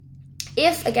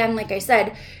If, again, like I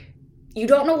said, you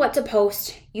don't know what to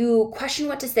post, you question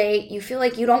what to say, you feel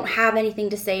like you don't have anything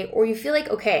to say, or you feel like,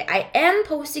 okay, I am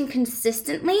posting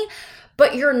consistently,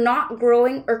 but you're not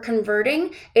growing or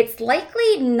converting, it's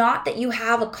likely not that you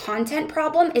have a content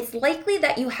problem, it's likely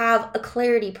that you have a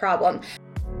clarity problem.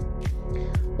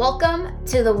 Welcome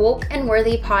to the Woke and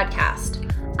Worthy podcast.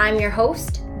 I'm your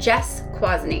host, Jess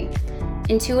Kwasny,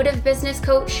 intuitive business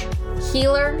coach,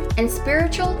 healer, and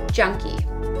spiritual junkie.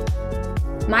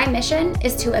 My mission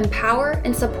is to empower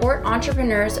and support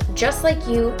entrepreneurs just like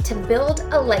you to build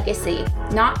a legacy,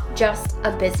 not just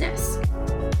a business.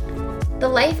 The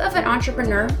life of an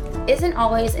entrepreneur isn't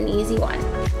always an easy one,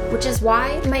 which is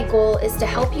why my goal is to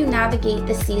help you navigate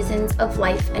the seasons of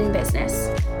life and business.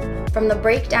 From the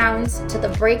breakdowns to the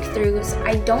breakthroughs,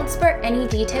 I don't spare any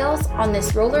details on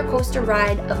this roller coaster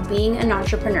ride of being an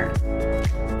entrepreneur.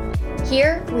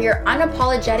 Here, we are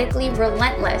unapologetically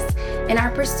relentless in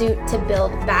our pursuit to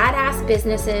build badass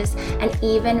businesses and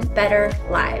even better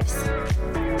lives.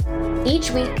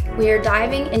 Each week, we are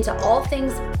diving into all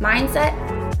things mindset,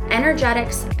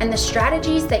 energetics, and the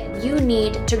strategies that you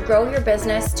need to grow your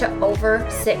business to over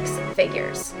 6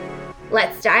 figures.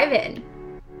 Let's dive in.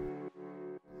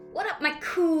 What up, my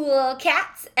cool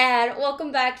cats, and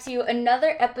welcome back to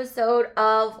another episode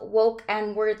of Woke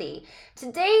and Worthy.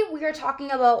 Today we are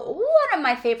talking about one of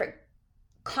my favorite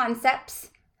concepts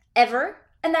ever,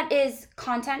 and that is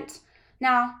content.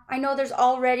 Now, I know there's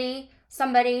already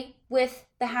somebody with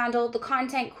the handle The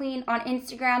Content Queen on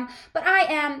Instagram, but I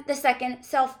am the second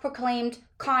self-proclaimed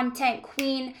content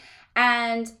queen,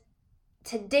 and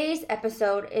today's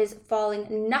episode is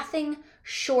falling nothing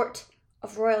short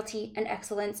of royalty and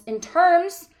excellence in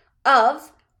terms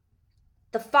of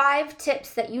the 5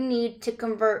 tips that you need to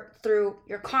convert through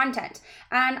your content.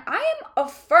 And I am a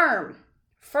firm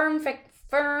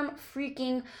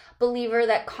freaking believer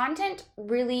that content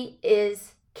really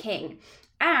is king.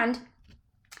 And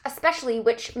especially,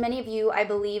 which many of you, I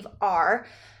believe, are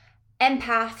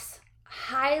empaths,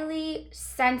 highly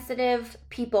sensitive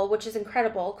people, which is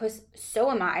incredible because so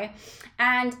am I.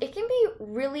 And it can be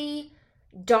really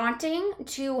daunting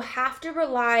to have to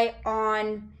rely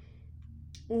on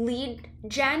lead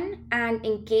gen and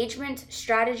engagement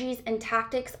strategies and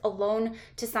tactics alone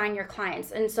to sign your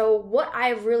clients. And so what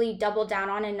I've really doubled down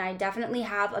on, and I definitely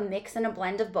have a mix and a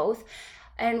blend of both,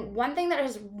 and one thing that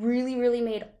has really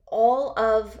made all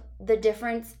of the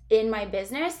difference in my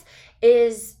business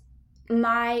is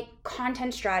my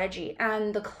content strategy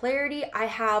and the clarity I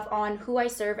have on who I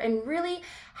serve and really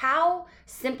how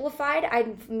simplified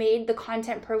I've made the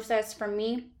content process for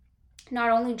me, not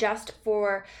only just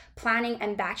for planning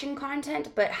and batching content,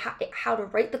 but how to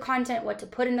write the content, what to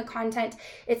put in the content.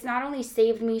 It's not only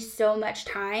saved me so much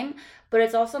time, but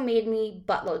it's also made me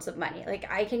buttloads of money.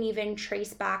 Like, I can even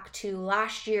trace back to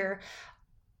last year.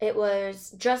 It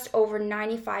was just over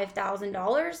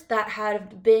 $95,000 that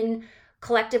had been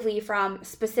collectively from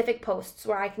specific posts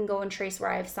where I can go and trace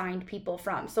where I've signed people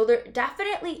from. So there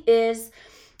definitely is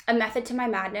a method to my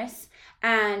madness.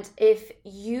 And if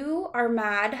you are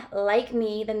mad like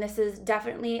me, then this is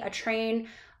definitely a train,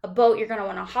 a boat you're going to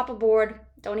want to hop aboard.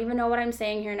 Don't even know what I'm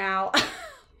saying here now.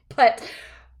 But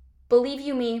believe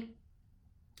you me,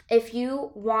 if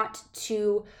you want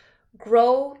to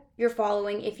grow your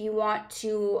following, if you want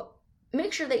to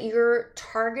make sure that you're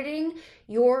targeting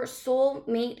your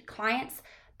soulmate clients,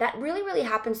 that really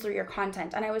happens through your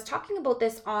content. And I was talking about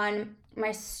this on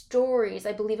my stories,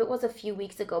 I believe it was a few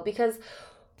weeks ago, because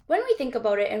when we think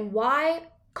about it and why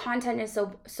content is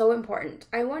so important,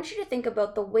 I want you to think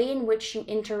about the way in which you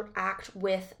interact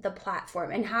with the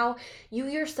platform and how you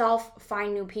yourself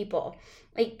find new people.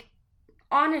 Like,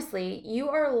 honestly, you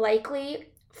are likely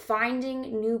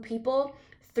finding new people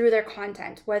through their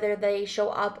content, whether they show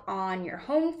up on your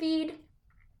home feed,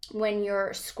 when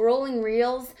you're scrolling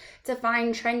reels to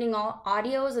find trending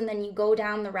audios, and then you go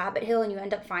down the rabbit hole and you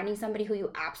end up finding somebody who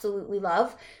you absolutely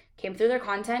love, came through their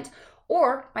content.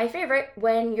 Or my favorite,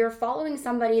 when you're following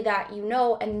somebody that you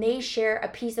know and they share a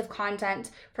piece of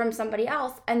content from somebody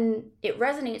else and it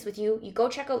resonates with you, you go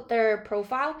check out their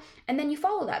profile and then you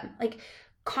follow them. Like,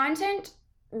 content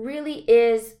really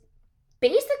is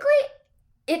basically,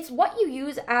 it's what you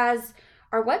use as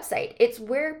our website. It's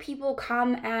where people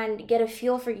come and get a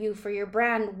feel for you, for your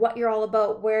brand, what you're all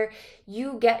about, where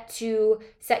you get to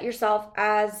set yourself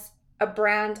as a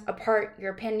brand apart,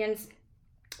 your opinions,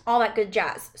 all that good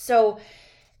jazz. So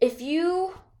if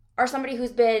you are somebody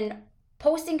who's been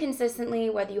posting consistently,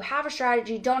 whether you have a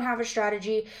strategy, don't have a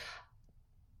strategy,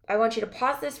 I want you to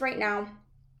pause this right now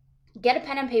get a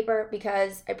pen and paper,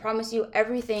 because I promise you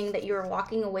everything that you're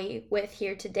walking away with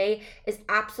here today is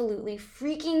absolutely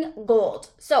freaking gold.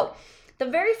 So the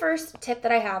very first tip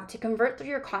that I have to convert through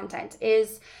your content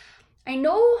is, I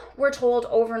know we're told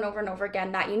over and over and over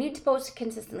again that you need to post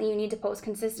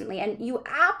consistently, and you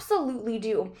absolutely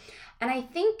do. And I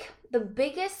think the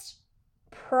biggest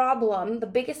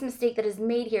mistake that is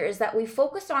made here is that we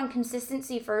focus on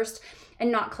consistency first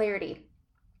and not clarity.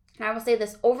 And I will say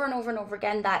this over and over and over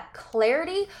again, that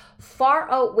clarity far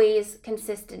outweighs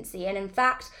consistency. And in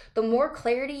fact, the more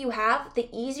clarity you have, the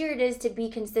easier it is to be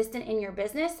consistent in your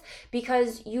business,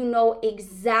 because you know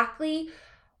exactly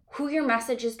who your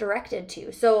message is directed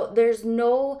to. So there's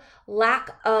no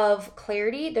lack of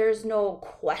clarity. There's no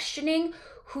questioning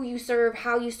who you serve,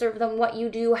 how you serve them, what you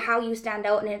do, how you stand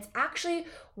out. And it's actually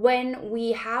when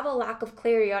we have a lack of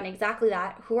clarity on exactly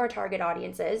that, who our target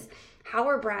audience is, how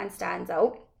our brand stands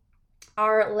out,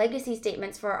 our legacy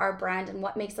statements for our brand and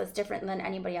what makes us different than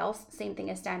anybody else, same thing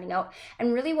as standing out,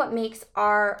 and really what makes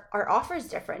our offers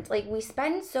different. Like, we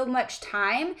spend so much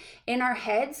time in our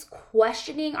heads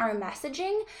questioning our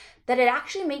messaging that it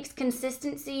actually makes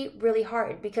consistency really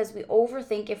hard, because we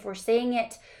overthink if we're saying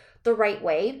it the right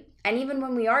way. And even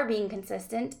when we are being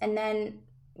consistent, and then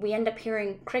we end up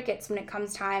hearing crickets when it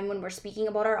comes time when we're speaking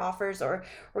about our offers, or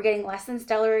we're getting less than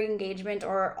stellar engagement,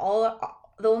 or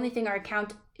the only thing our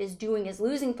account is doing is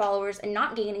losing followers and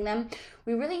not gaining them,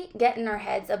 we really get in our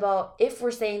heads about if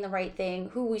we're saying the right thing,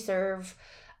 who we serve.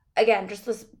 Again, just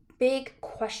this big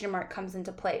question mark comes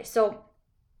into play. So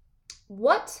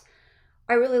what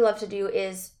I really love to do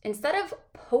is, instead of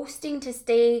posting to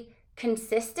stay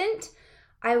consistent,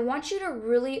 I want you to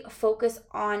really focus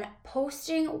on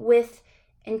posting with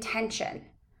intention.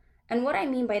 And what I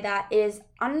mean by that is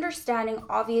understanding,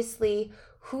 obviously,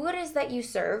 who it is that you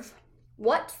serve,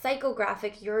 what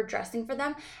psychographic you're addressing for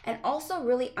them, and also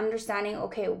really understanding,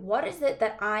 okay, what is it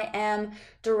that I am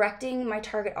directing my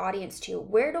target audience to?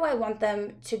 Where do I want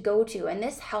them to go to? And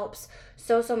this helps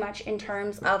so much in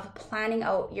terms of planning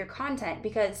out your content,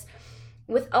 because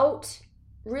without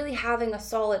really having a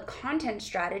solid content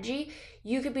strategy,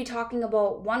 you could be talking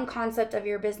about one concept of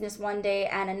your business one day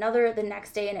and another the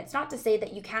next day. And it's not to say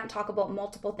that you can't talk about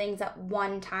multiple things at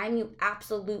one time. You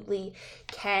absolutely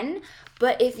can.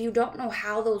 But if you don't know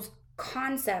how those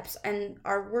concepts and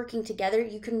are working together,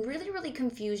 you can really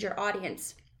confuse your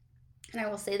audience. And I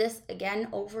will say this again,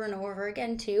 over and over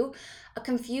again too, a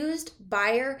confused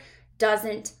buyer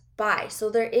doesn't buy.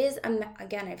 So there is,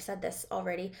 again, I've said this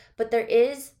already, but there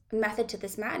is method to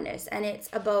this madness, and it's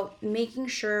about making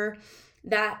sure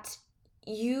that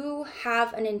you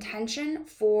have an intention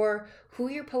for who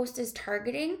your post is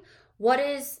targeting. What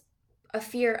is a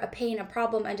fear, a pain, a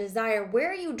problem, a desire?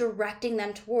 Where are you directing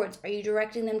them towards? Are you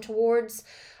directing them towards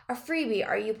a freebie?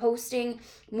 Are you posting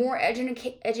more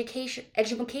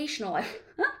educational I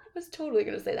was totally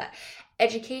going to say that,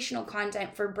 educational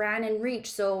content for brand and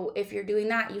reach? So if you're doing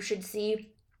that, you should see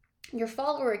your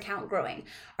follower account growing.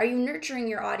 Are you nurturing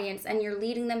your audience and you're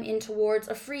leading them in towards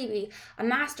a freebie, a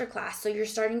masterclass? So you're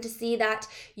starting to see that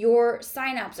your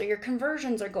signups or your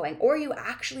conversions are going, or you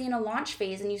actually in a launch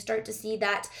phase and you start to see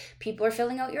that people are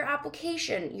filling out your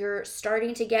application. You're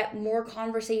starting to get more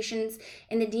conversations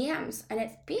in the DMs, and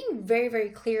it's being very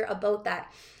clear about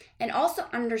that. And also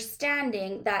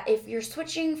understanding that if you're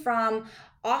switching from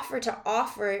offer to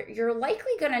offer, you're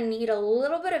likely going to need a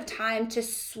little bit of time to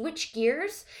switch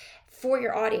gears for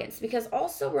your audience, because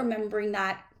also remembering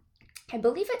that I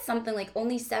believe it's something like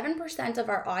only 7% of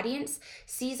our audience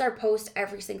sees our post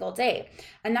every single day.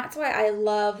 And that's why I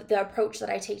love the approach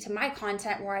that I take to my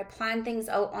content, where I plan things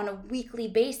out on a weekly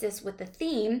basis with the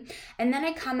theme, and then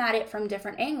I come at it from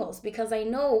different angles, because I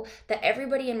know that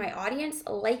everybody in my audience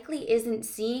likely isn't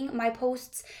seeing my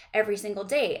posts every single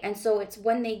day. And so it's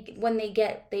when they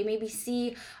maybe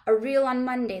see a reel on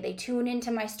Monday, they tune into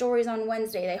my stories on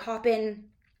Wednesday, they hop in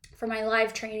for my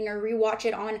live training or rewatch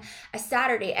it on a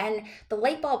Saturday, and the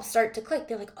light bulbs start to click.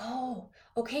 They're like, oh,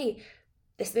 okay,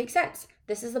 this makes sense.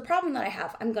 This is the problem that I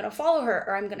have. I'm going to follow her,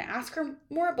 or I'm going to ask her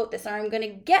more about this, or I'm going to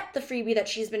get the freebie that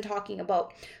she's been talking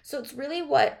about. So it's really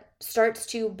what starts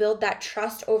to build that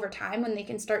trust over time, when they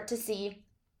can start to see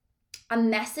a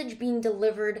message being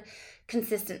delivered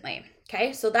consistently.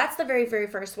 Okay, so that's the very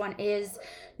first one, is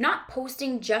not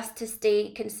posting just to stay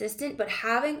consistent, but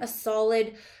having a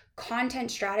solid content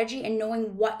strategy and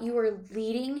knowing what you are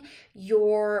leading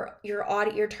your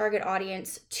target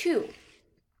audience to.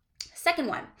 Second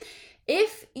one,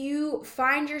 if you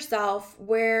find yourself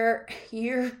where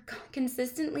you're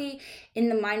consistently in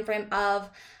the mind frame of,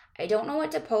 I don't know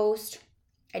what to post,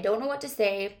 I don't know what to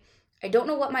say, I don't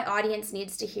know what my audience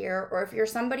needs to hear, or if you're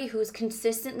somebody who's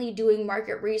consistently doing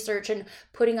market research and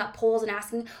putting up polls and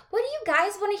asking, what do you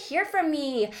guys want to hear from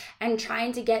me? And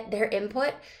trying to get their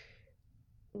input,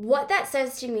 what that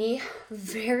says to me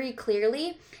very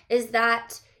clearly is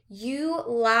that you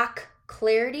lack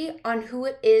clarity on who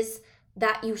it is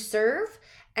that you serve,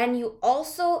 and you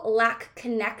also lack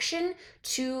connection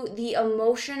to the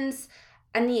emotions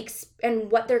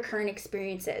and what their current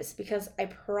experience is. Because I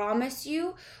promise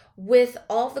you, with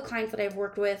all of the clients that I've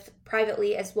worked with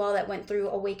privately as well that went through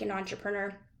Awakened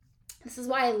Entrepreneur, this is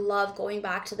why I love going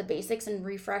back to the basics and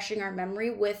refreshing our memory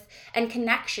with and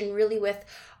connection really with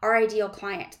our ideal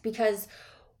client. Because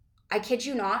I kid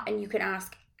you not, and you can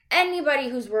ask anybody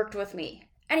who's worked with me,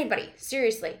 anybody,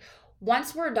 seriously,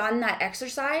 once we're done that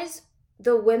exercise,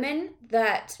 the women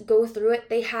that go through it,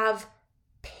 they have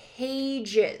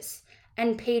pages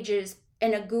and pages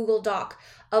in a Google Doc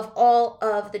of all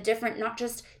of the different, not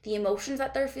just the emotions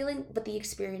that they're feeling, but the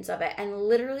experience of it. And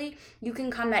literally, you can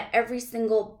come at every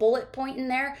single bullet point in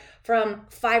there from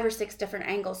 5 or 6 different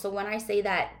angles. So when I say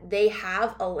that they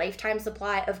have a lifetime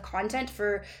supply of content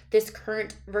for this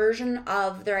current version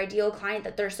of their ideal client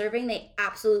that they're serving, they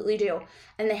absolutely do.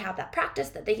 And they have that practice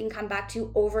that they can come back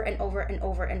to over and over and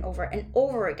over and over and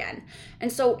over again.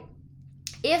 And so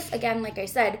if, again, like I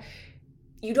said,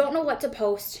 you don't know what to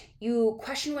post, you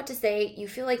question what to say, you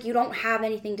feel like you don't have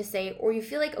anything to say, or you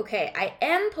feel like, okay, I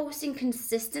am posting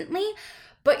consistently,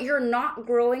 but you're not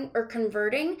growing or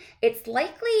converting, it's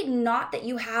likely not that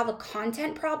you have a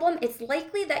content problem, it's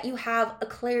likely that you have a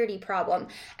clarity problem.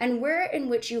 And where in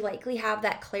which you likely have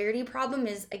that clarity problem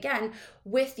is, again,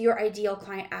 with your ideal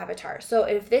client avatar. So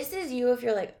if this is you, if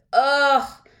you're like,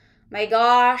 oh my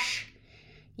gosh,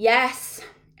 yes,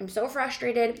 I'm so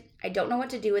frustrated, I don't know what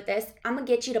to do with this, I'm gonna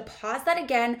get you to pause that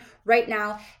again right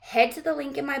now, head to the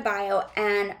link in my bio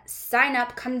and sign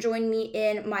up, come join me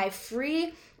in my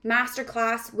free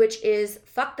masterclass, which is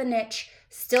Fuck the Niche,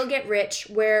 Still Get Rich,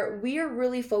 where we are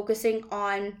really focusing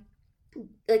on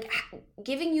like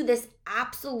giving you this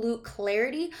absolute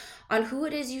clarity on who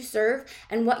it is you serve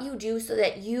and what you do so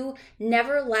that you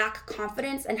never lack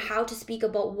confidence and how to speak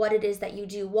about what it is that you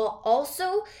do, while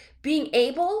also being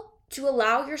able to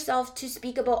allow yourself to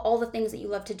speak about all the things that you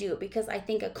love to do. Because I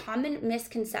think a common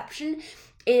misconception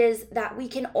is that we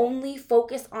can only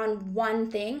focus on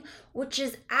one thing, which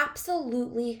is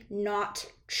absolutely not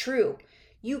true.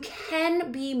 You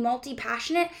can be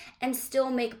multi-passionate and still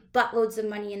make buttloads of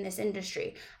money in this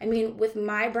industry. I mean, with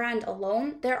my brand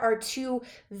alone, there are 2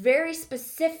 very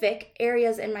specific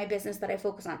areas in my business that I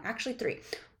focus on. Actually 3.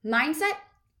 Mindset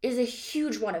is a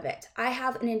huge one of it. I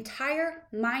have an entire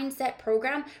mindset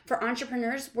program for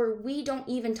entrepreneurs where we don't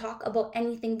even talk about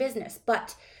anything business.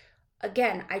 But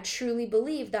again, I truly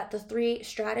believe that the 3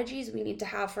 strategies we need to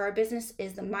have for our business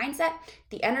is the mindset,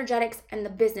 the energetics, and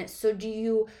the business.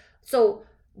 So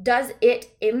does it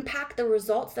impact the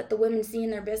results that the women see in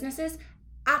their businesses?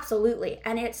 Absolutely.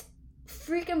 And it's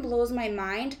freaking blows my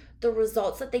mind the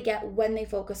results that they get when they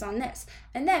focus on this.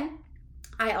 And then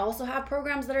I also have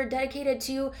programs that are dedicated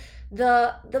to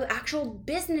the actual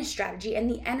business strategy and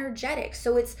the energetics.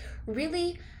 So it's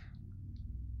really,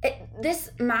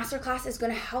 this masterclass is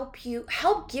going to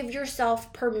help give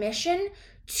yourself permission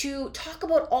to talk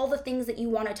about all the things that you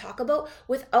want to talk about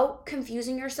without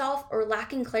confusing yourself or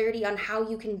lacking clarity on how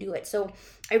you can do it. So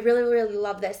I really, really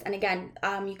love this. And again,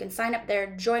 you can sign up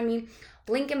there, join me,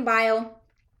 link in bio.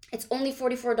 It's only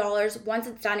 $44. Once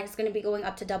it's done, it's going to be going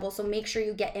up to double. So make sure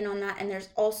you get in on that. And there's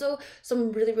also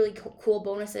some really, really cool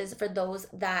bonuses for those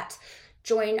that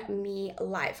join me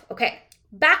live. Okay,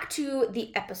 back to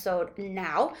the episode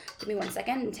now. Give me 1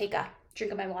 second and take a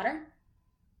drink of my water.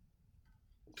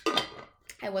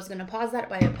 I was going to pause that,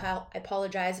 but I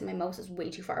apologize. My mouse is way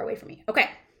too far away from me. Okay,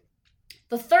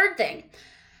 the third thing,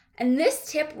 and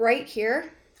this tip right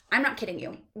here, I'm not kidding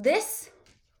you. This,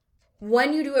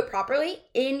 when you do it properly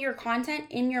in your content,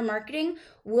 in your marketing,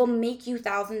 will make you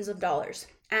thousands of dollars.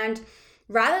 And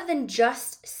rather than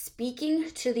just speaking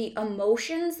to the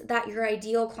emotions that your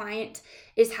ideal client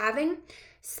is having,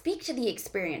 speak to the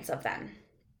experience of them.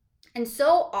 And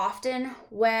so often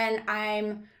when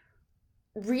I'm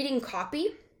reading copy,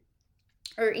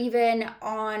 or even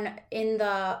in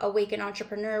the Awakened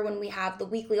Entrepreneur, when we have the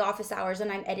weekly office hours and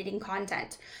I'm editing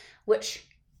content, which,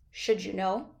 should you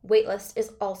know, waitlist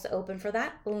is also open for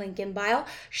that. Link in bio.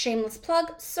 Shameless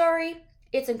plug. Sorry.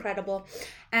 It's incredible.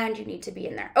 And you need to be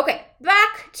in there. Okay,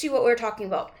 back to what we're talking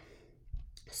about.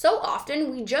 So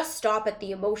often we just stop at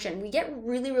the emotion. We get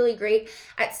really, really great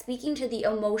at speaking to the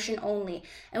emotion only.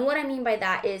 And what I mean by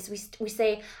that is we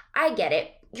say, I get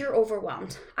it. you're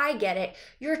overwhelmed. I get it.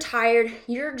 You're tired,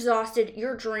 you're exhausted,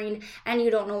 you're drained, and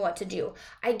you don't know what to do.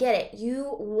 I get it.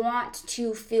 You want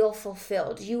to feel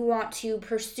fulfilled. You want to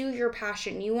pursue your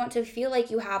passion. You want to feel like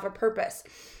you have a purpose.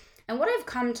 And what I've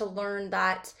come to learn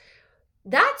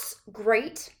that's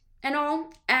great and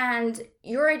all, and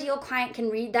your ideal client can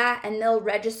read that and they'll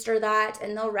register that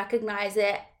and they'll recognize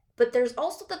it. But there's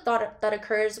also the thought that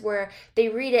occurs where they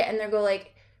read it and they go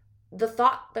like, the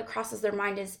thought that crosses their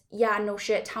mind is, yeah, no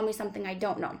shit, tell me something I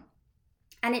don't know.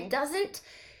 And it doesn't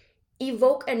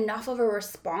evoke enough of a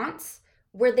response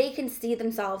where they can see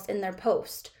themselves in their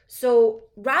post. So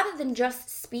rather than just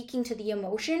speaking to the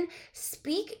emotion,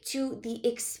 speak to the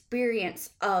experience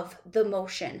of the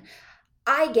emotion.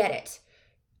 I get it.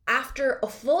 After a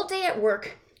full day at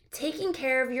work, taking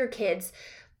care of your kids,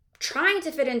 trying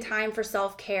to fit in time for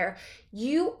self-care,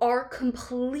 you are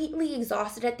completely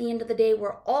exhausted at the end of the day,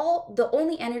 where the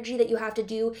only energy that you have to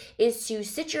do is to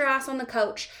sit your ass on the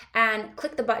couch and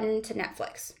click the button to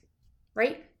Netflix,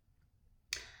 right?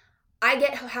 I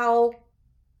get how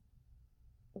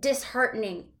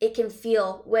disheartening it can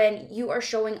feel when you are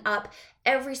showing up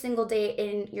every single day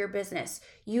in your business.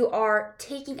 You are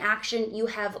taking action, you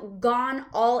have gone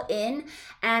all in,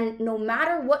 and no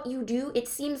matter what you do, it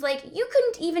seems like you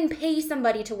couldn't even pay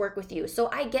somebody to work with you. So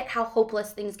I get how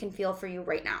hopeless things can feel for you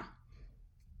right now.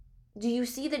 Do you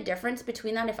see the difference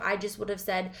between that if I just would have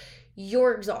said,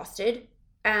 you're exhausted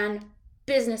and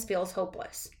business feels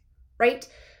hopeless, right?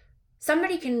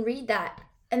 Somebody can read that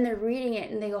and they're reading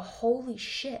it and they go, holy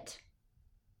shit,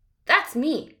 that's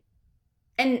me.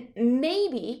 And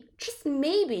maybe, just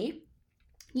maybe,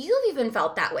 you've even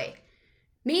felt that way.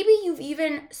 Maybe you've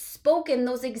even spoken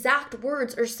those exact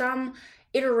words or some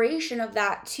iteration of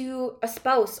that to a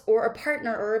spouse or a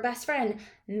partner or a best friend.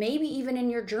 Maybe even in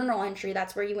your journal entry,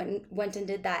 that's where you went and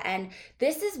did that. And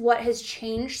this is what has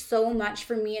changed so much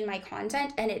for me and my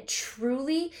content. And it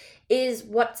truly is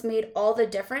what's made all the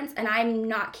difference. And I'm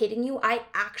not kidding you. I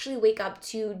actually wake up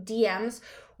to DMs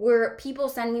where people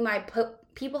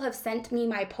have sent me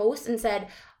my post and said,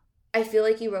 I feel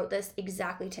like you wrote this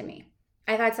exactly to me.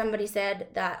 I've had somebody said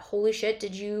that, holy shit,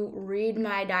 did you read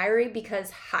my diary?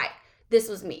 Because hi, this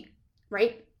was me,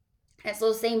 right? And it's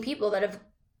those same people that have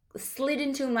slid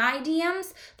into my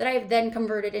DMs that I have then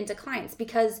converted into clients,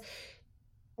 because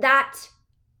that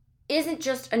isn't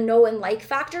just a know and like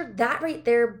factor. That right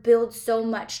there builds so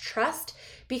much trust,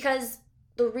 because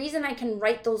the reason I can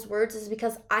write those words is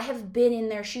because I have been in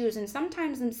their shoes, and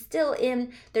sometimes I'm still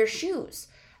in their shoes.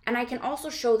 And I can also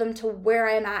show them to where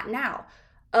I am at now,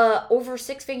 over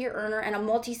 6-figure earner and a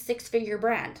multi-6-figure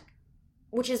brand,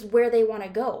 which is where they want to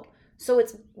go. So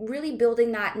it's really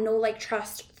building that know, like,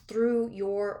 trust through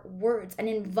your words and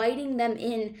inviting them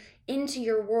into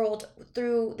your world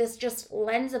through this just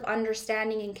lens of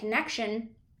understanding and connection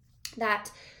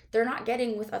that they're not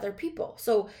getting with other people.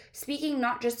 So speaking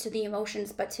not just to the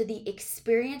emotions, but to the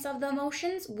experience of the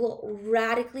emotions will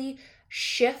radically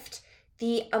shift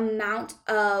the amount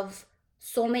of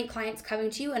soulmate clients coming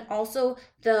to you, and also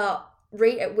the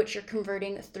rate at which you're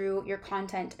converting through your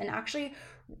content. And actually,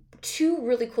 2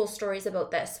 really cool stories about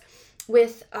this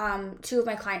with 2 of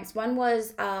my clients. One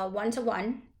was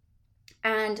one-to-one,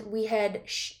 and we had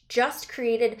just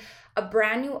created a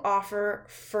brand new offer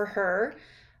for her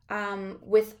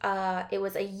with it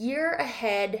was a year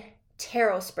ahead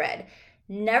tarot spread.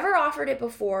 Never offered it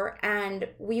before, and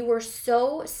we were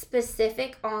so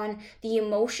specific on the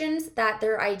emotions that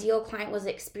their ideal client was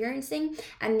experiencing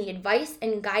and the advice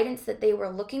and guidance that they were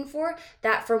looking for,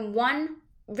 that from one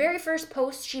very first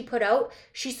post she put out,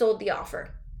 she sold the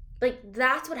offer. Like,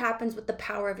 that's what happens with the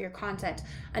power of your content.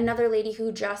 Another lady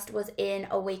who just was in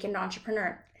Awakened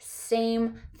Entrepreneur,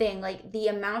 same thing. Like, the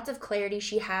amount of clarity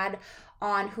she had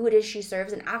on who it is she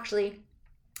serves. And actually,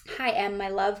 hi, Em, my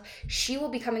love. She will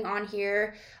be coming on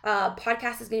here.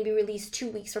 Podcast is going to be released 2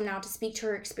 weeks from now to speak to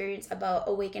her experience about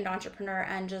Awakened Entrepreneur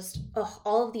and just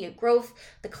all of the growth,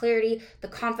 the clarity, the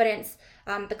confidence,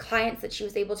 the clients that she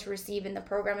was able to receive in the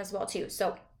program as well too.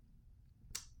 So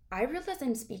I realize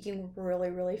I'm speaking really,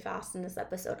 really fast in this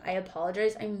episode. I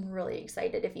apologize. I'm really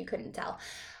excited if you couldn't tell.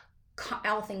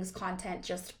 All things content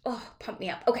just pump me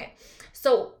up. Okay,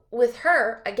 so with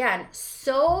her, again,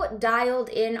 so dialed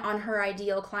in on her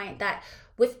ideal client that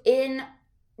within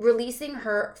releasing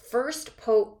her first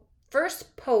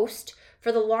post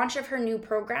for the launch of her new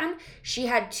program, she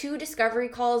had 2 discovery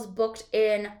calls booked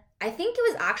in, I think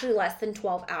it was actually less than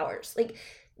 12 hours. Like,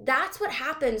 that's what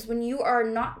happens when you are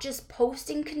not just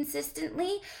posting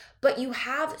consistently, but you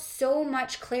have so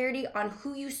much clarity on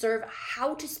who you serve,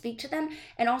 how to speak to them,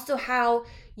 and also how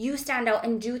you stand out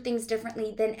and do things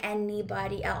differently than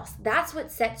anybody else. That's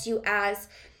what sets you as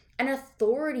an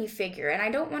authority figure. And I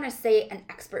don't want to say an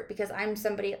expert, because I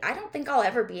don't think I'll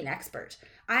ever be an expert.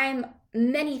 I'm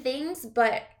many things,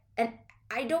 and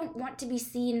I don't want to be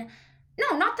seen.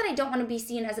 No, not that I don't want to be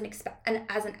seen as an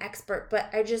expert,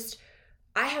 but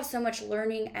I have so much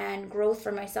learning and growth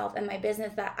for myself and my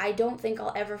business that I don't think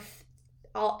I'll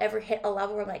ever hit a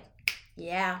level where I'm like,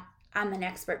 yeah, I'm an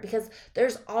expert, because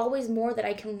there's always more that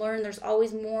I can learn. There's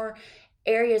always more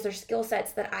areas or skill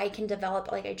sets that I can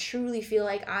develop. Like, I truly feel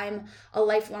like I'm a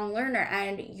lifelong learner,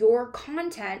 and your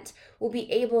content will be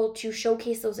able to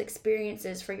showcase those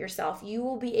experiences for yourself. You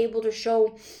will be able to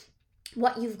show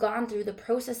what you've gone through, the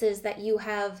processes that you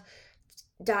have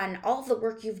done, all of the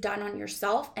work you've done on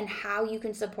yourself, and how you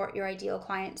can support your ideal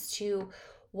clients to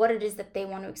what it is that they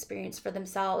want to experience for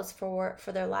themselves, for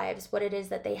their lives, what it is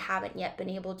that they haven't yet been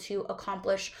able to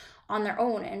accomplish on their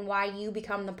own, and why you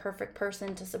become the perfect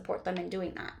person to support them in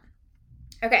doing that.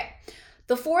 Okay,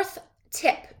 the fourth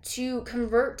tip to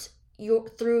convert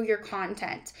through your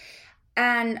content.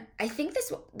 And I think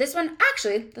this one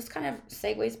actually, this kind of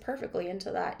segues perfectly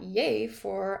into that. Yay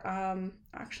for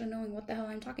actually knowing what the hell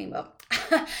I'm talking about.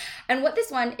 And what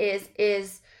this one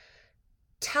is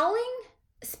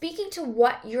speaking to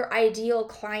what your ideal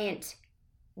client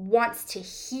wants to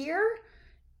hear,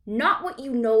 not what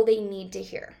you know they need to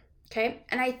hear. Okay.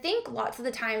 And I think lots of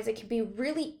the times it can be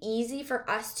really easy for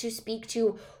us to speak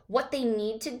to what they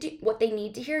need to do, what they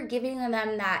need to hear, giving them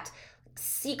that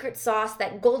secret sauce,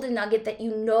 that golden nugget that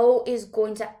you know is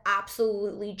going to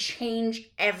absolutely change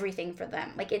everything for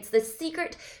them. Like, it's the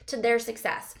secret to their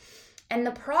success. And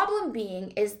the problem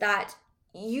being is that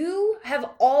you have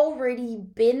already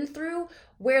been through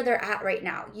where they're at right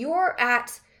now. You're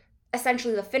at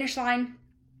essentially the finish line.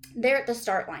 They're at the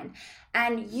start line.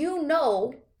 And you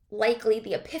know, likely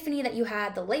the epiphany that you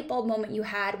had, the light bulb moment you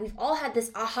had, we've all had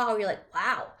this aha where you're like,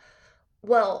 wow,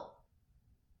 well,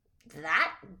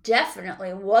 that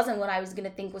definitely wasn't what I was going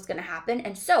to think was going to happen.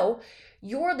 And so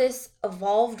you're this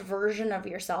evolved version of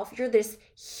yourself. You're this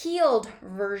healed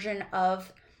version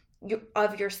of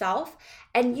yourself,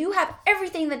 and you have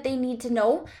everything that they need to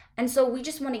know. And so we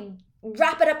just want to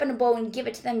wrap it up in a bow and give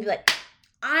it to them and be like,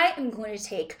 I am going to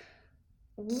take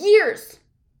years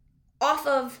off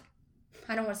of,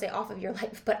 I don't want to say off of your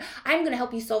life, but I'm going to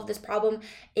help you solve this problem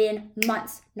in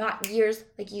months, not years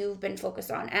like you've been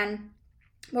focused on. And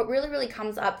what really, really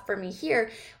comes up for me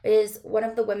here is one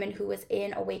of the women who was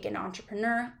in Awaken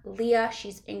Entrepreneur, Leah.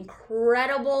 She's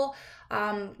incredible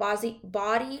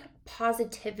body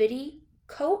positivity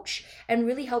coach, and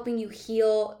really helping you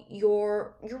heal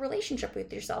your relationship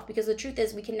with yourself, because the truth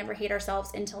is we can never hate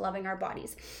ourselves into loving our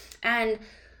bodies. And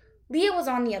Leah was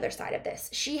on the other side of this.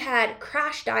 She had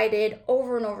crash dieted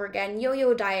over and over again,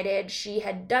 yo-yo dieted. She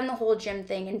had done the whole gym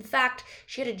thing. In fact,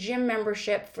 she had a gym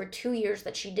membership for 2 years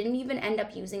that she didn't even end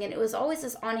up using. And it was always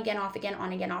this on again, off again,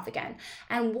 on again, off again.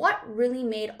 And what really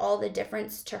made all the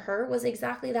difference to her was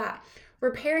exactly that.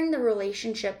 Repairing the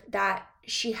relationship that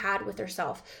she had with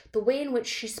herself, the way in which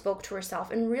she spoke to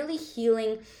herself, and really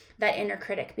healing that inner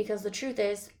critic. Because the truth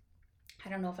is, I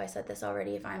don't know if I said this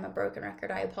already. If I'm a broken record,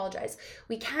 I apologize.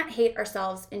 We can't hate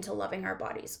ourselves into loving our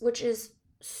bodies, which is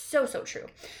so, so true.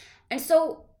 And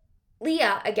so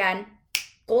Leah, again,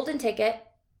 golden ticket,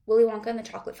 Willy Wonka and the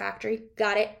Chocolate Factory,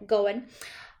 got it going,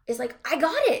 is like, I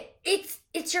got it.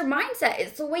 It's your mindset.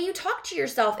 It's the way you talk to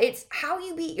yourself. It's how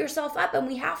you beat yourself up, and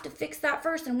we have to fix that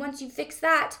first. And once you fix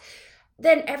that,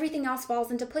 then everything else falls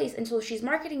into place. Until she's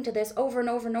marketing to this over and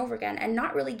over and over again and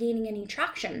not really gaining any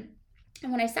traction.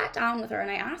 And when I sat down with her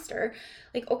and I asked her,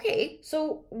 like, okay,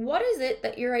 so what is it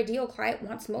that your ideal client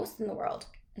wants most in the world?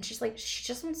 And she's like, she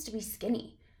just wants to be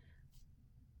skinny.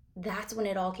 That's when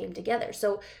it all came together.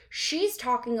 So she's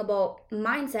talking about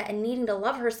mindset and needing to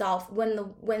love herself when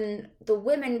the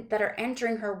women that are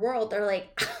entering her world, they're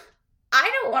like,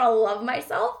 I don't want to love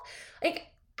myself. Like,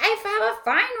 I have a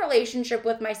fine relationship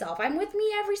with myself. I'm with me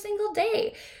every single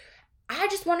day. I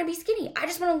just want to be skinny. I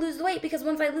just want to lose the weight, because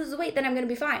once I lose the weight, then I'm going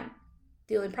to be fine.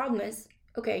 The only problem is,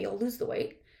 okay, you'll lose the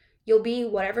weight. You'll be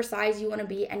whatever size you want to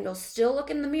be, and you'll still look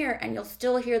in the mirror, and you'll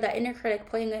still hear that inner critic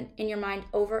playing in your mind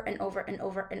over and over and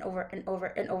over and over and over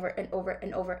and over and over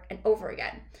and over and over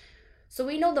again. So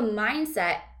we know the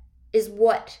mindset is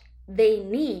what they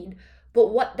need, but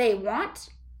what they want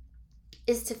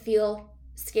is to feel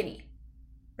skinny,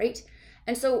 right?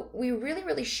 And so we really,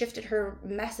 really shifted her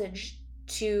message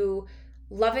to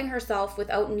loving herself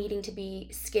without needing to be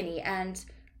skinny. And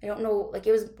I don't know, like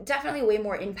it was definitely way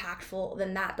more impactful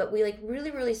than that, but we like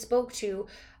really, really spoke to,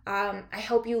 I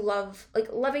hope you love, like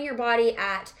loving your body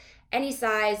at any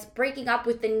size, breaking up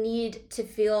with the need to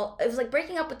feel, it was like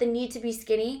breaking up with the need to be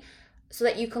skinny so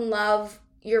that you can love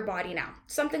your body now,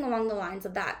 something along the lines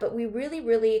of that. But we really,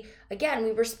 really, again,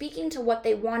 we were speaking to what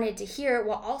they wanted to hear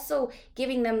while also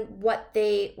giving them what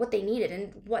they needed.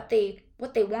 And what they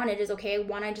wanted is, okay,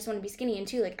 one, I just want to be skinny, and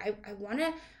two, like I want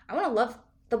to love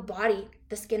the body,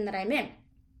 the skin that I'm in,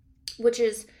 which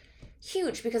is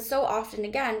huge because so often,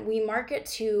 again, we market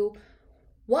to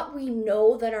what we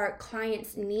know that our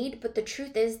clients need, but the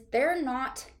truth is they're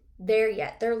not there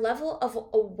yet. Their level of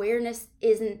awareness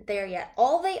isn't there yet.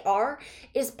 All they are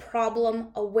is problem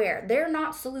aware. They're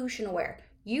not solution aware.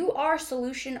 You are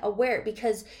solution aware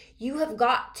because you have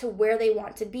got to where they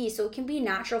want to be. So it can be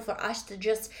natural for us to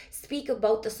just speak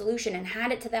about the solution and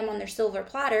hand it to them on their silver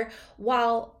platter,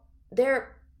 while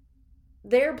their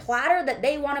platter that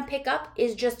they want to pick up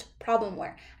is just problem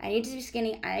aware. I need to be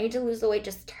skinny. I need to lose the weight.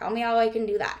 Just tell me how I can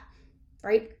do that,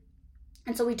 right?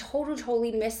 And so we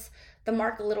totally miss the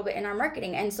mark a little bit in our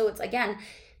marketing. And so it's, again,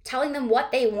 telling them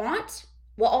what they want,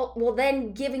 well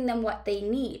then giving them what they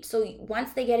need. So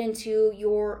once they get into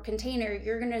your container,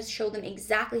 you're going to show them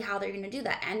exactly how they're going to do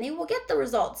that, and they will get the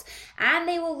results, and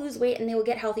they will lose weight, and they will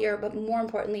get healthier. But more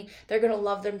importantly, they're going to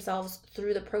love themselves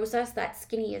through the process. That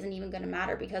skinny isn't even going to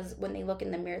matter, because when they look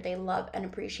in the mirror, they love and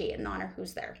appreciate and honor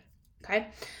who's there. Okay.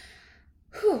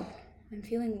 Whew. I'm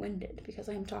feeling winded because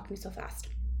I'm talking so fast.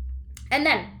 And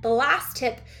then the last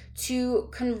tip to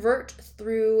convert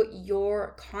through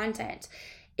your content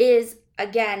is,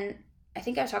 again, I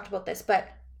think I've talked about this, but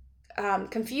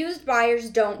confused buyers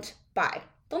don't buy.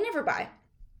 They'll never buy.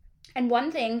 And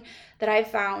one thing that I've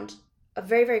found, a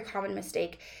very, very common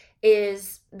mistake,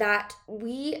 is that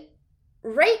we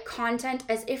write content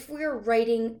as if we're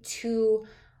writing to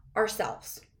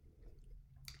ourselves.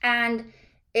 And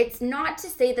it's not to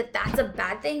say that that's a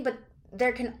bad thing, but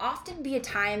there can often be a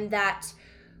time that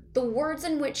the words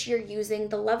in which you're using,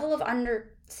 the level of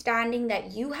understanding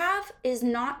that you have, is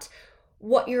not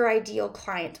what your ideal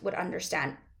client would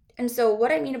understand. And so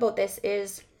what I mean about this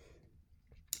is,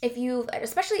 if you've,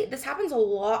 especially this happens a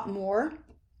lot more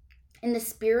in the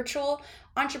spiritual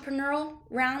entrepreneurial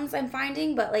rounds, I'm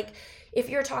finding, but like if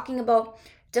you're talking about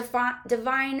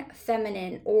divine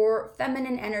feminine or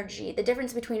feminine energy, the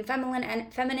difference between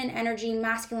feminine energy,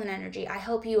 masculine energy, I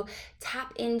help you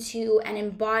tap into and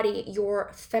embody your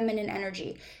feminine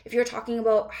energy. If you're talking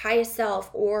about highest self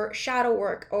or shadow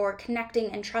work or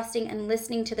connecting and trusting and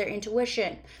listening to their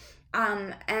intuition,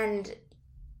 and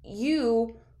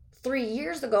you 3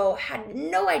 years ago had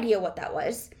no idea what that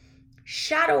was,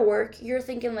 shadow work, you're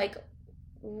thinking like,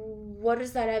 what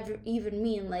does that ever even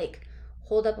mean? Like,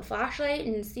 hold up a flashlight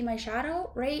and see my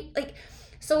shadow, right? Like,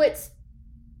 so it's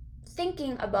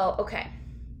thinking about, okay,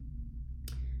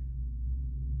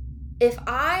 if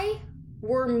I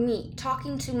were me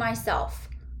talking to myself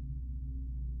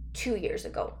 2 years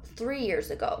ago, 3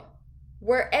 years ago,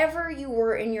 wherever you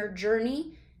were in your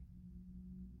journey,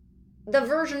 the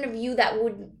version of you that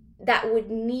would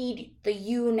need the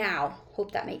you now,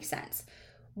 hope that makes sense,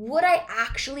 would I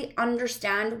actually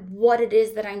understand what it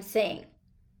is that I'm saying?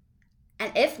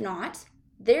 And if not,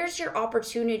 there's your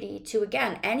opportunity to,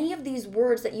 again, any of these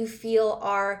words that you feel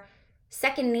are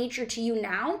second nature to you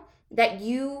now, that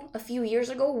you a few years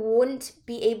ago wouldn't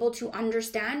be able to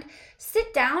understand,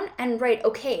 sit down and write,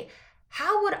 okay,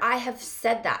 how would I have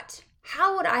said that?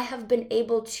 How would I have been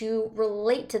able to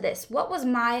relate to this? What was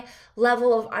my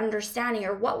level of understanding,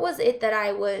 or what was it that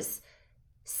I was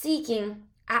seeking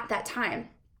at that time?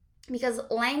 Because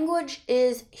language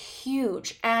is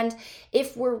huge. And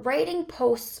if we're writing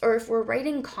posts or if we're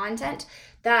writing content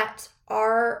that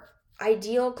our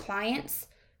ideal clients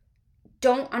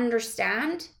don't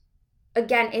understand,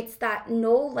 again, it's that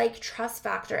know, like, trust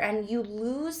factor, and you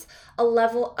lose a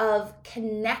level of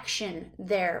connection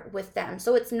there with them.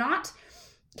 So it's not,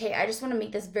 okay, I just want to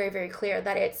make this very, very clear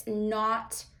that it's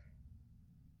not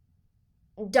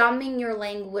dumbing your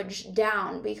language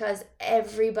down, because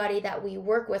everybody that we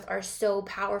work with are so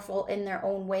powerful in their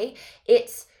own way.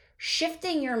 It's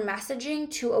shifting your messaging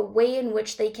to a way in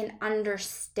which they can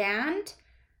understand,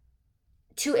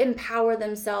 to empower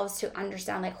themselves to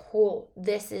understand, like, oh,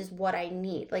 this is what I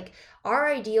need. Like, our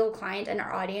ideal client and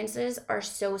our audiences are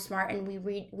so smart, and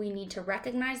we need to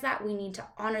recognize that, we need to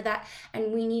honor that,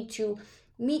 and we need to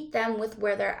meet them with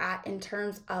where they're at in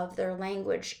terms of their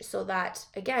language, so that,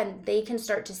 again, they can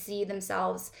start to see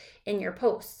themselves in your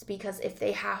posts. Because if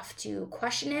they have to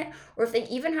question it, or if they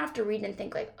even have to read and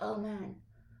think like, oh man,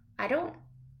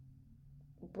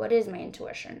 what is my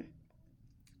intuition?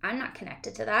 I'm not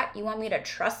connected to that. You want me to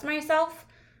trust myself?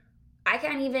 I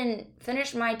can't even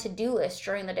finish my to-do list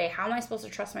during the day. How am I supposed to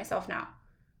trust myself now?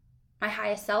 My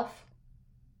highest self?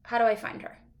 How do I find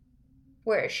her?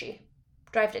 Where is she?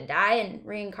 Do I have to die and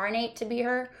reincarnate to be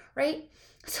her, right?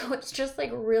 So it's just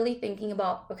like really thinking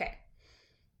about, okay,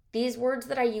 these words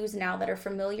that I use now that are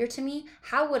familiar to me,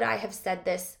 how would I have said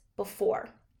this before?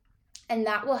 And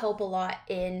that will help a lot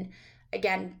in,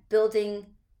 again, building,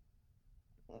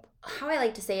 how I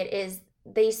like to say it is,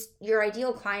 your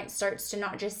ideal client starts to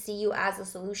not just see you as a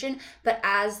solution, but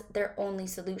as their only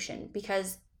solution.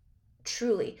 Because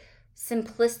truly,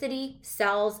 simplicity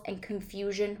sells and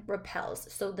confusion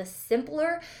repels. So the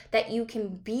simpler that you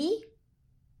can be,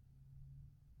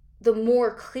 the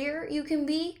more clear you can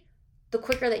be, the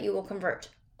quicker that you will convert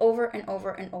over and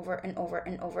over and over and over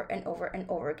and over and over and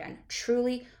over again.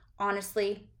 Truly,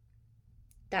 honestly,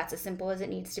 that's as simple as it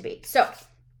needs to be. So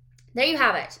there you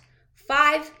have it.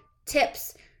 5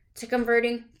 tips to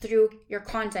converting through your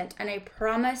content. And I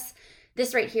promise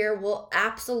this right here will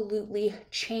absolutely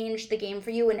change the game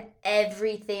for you in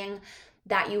everything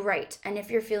that you write. And if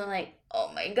you're feeling like,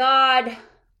 oh my God,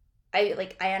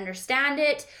 I understand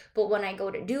it, but when I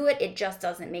go to do it, it just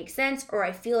doesn't make sense, or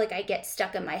I feel like I get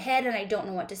stuck in my head and I don't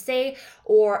know what to say,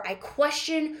 or I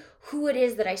question who it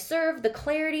is that I serve, the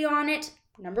clarity on it.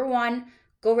 Number 1,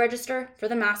 go register for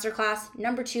the masterclass.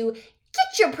 Number 2,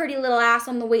 get your pretty little ass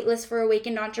on the waitlist for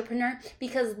Awakened Entrepreneur,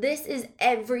 because this is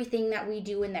everything that we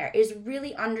do in there, is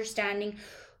really understanding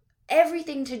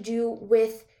everything to do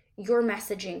with your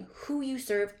messaging, who you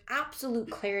serve, absolute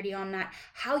clarity on that,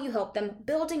 how you help them,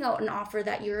 building out an offer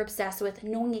that you're obsessed with,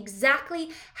 knowing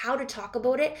exactly how to talk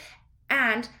about it,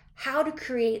 and how to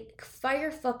create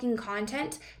fire fucking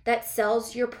content that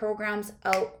sells your programs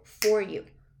out for you.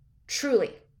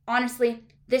 Truly, honestly,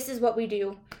 this is what we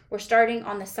do. We're starting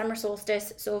on the summer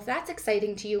solstice. So if that's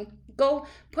exciting to you, go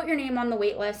put your name on the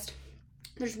wait list.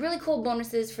 There's really cool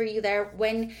bonuses for you there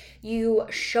when you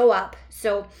show up.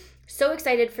 So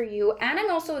excited for you. And I'm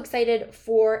also excited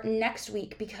for next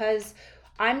week, because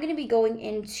I'm going to be going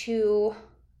into,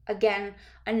 again,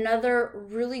 another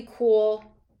really cool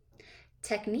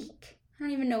technique. I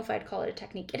don't even know if I'd call it a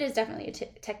technique. It is definitely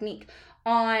a technique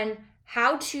on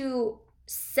how to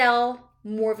sell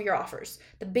more of your offers.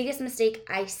 The biggest mistake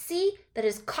I see that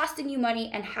is costing you money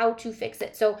and how to fix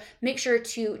it. So make sure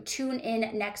to tune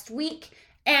in next week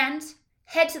and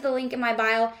head to the link in my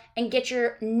bio and get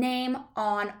your name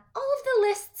on all of the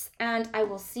lists, and I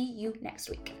will see you next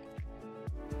week.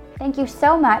 Thank you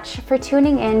so much for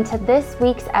tuning in to this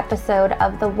week's episode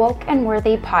of the Woke and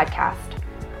Worthy podcast.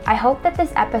 I hope that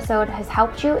this episode has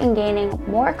helped you in gaining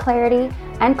more clarity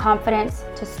and confidence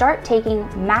to start taking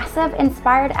massive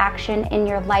inspired action in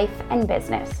your life and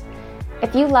business.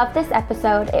 If you love this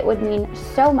episode, it would mean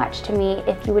so much to me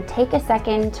if you would take a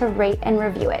second to rate and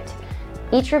review it.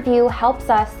 Each review helps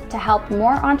us to help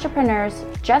more entrepreneurs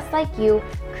just like you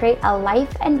create a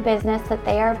life and business that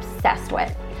they are obsessed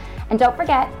with. And don't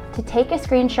forget to take a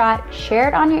screenshot, share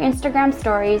it on your Instagram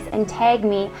stories, and tag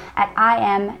me at I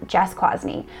am Jess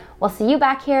Kwasny. We'll see you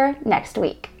back here next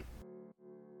week.